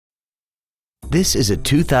This is a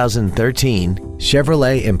 2013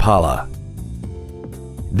 Chevrolet Impala.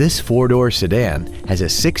 This four-door sedan has a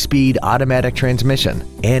 6-speed automatic transmission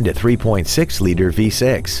and a 3.6-liter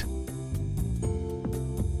V6.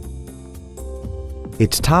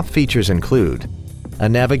 Its top features include a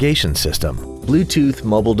navigation system, Bluetooth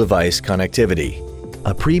mobile device connectivity,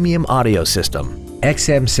 a premium audio system,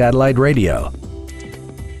 XM satellite radio,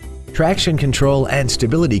 traction control and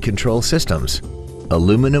stability control systems,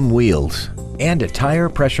 aluminum wheels, and a tire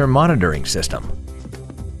pressure monitoring system.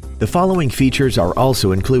 The following features are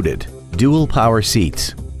also included: dual power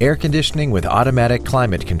seats, air conditioning with automatic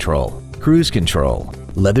climate control, cruise control,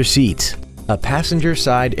 leather seats, a passenger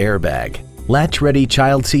side airbag, latch-ready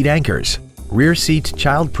child seat anchors, rear seat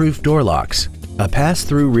child-proof door locks, a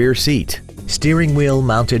pass-through rear seat, steering wheel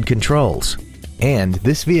mounted controls, and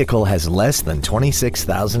this vehicle has less than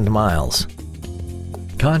 26,000 miles.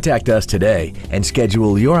 Contact us today and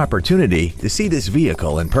schedule your opportunity to see this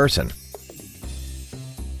vehicle in person.